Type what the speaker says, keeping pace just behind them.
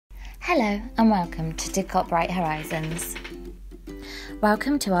Hello and welcome to Didcot Bright Horizons.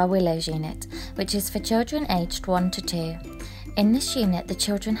 Welcome to our Willows unit, which is for children aged 1 to 2. In this unit, the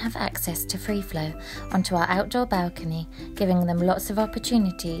children have access to free flow onto our outdoor balcony, giving them lots of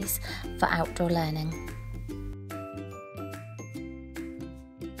opportunities for outdoor learning.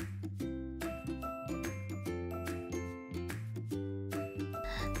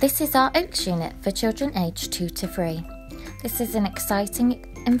 This is our Oaks unit for children aged 2 to 3. This is an exciting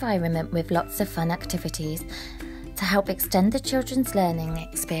environment with lots of fun activities to help extend the children's learning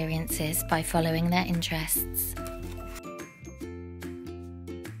experiences by following their interests.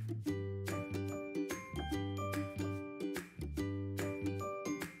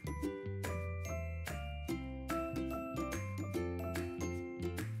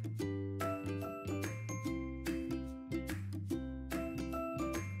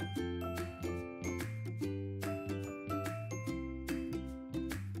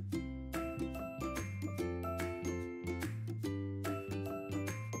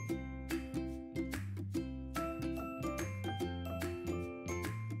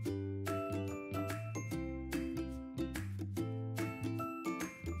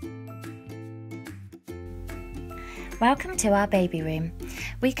 Welcome to our baby room.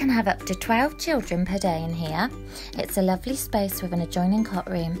 We can have up to 12 children per day in here. It's a lovely space with an adjoining cot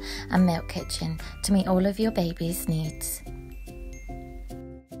room and milk kitchen to meet all of your baby's needs.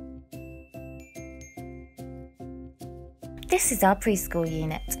 This is our preschool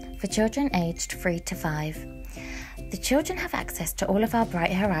unit for children aged 3 to 5. The children have access to all of our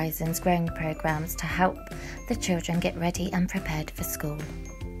Bright Horizons growing programs to help the children get ready and prepared for school.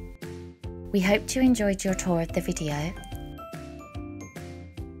 We hope you enjoyed your tour of the video.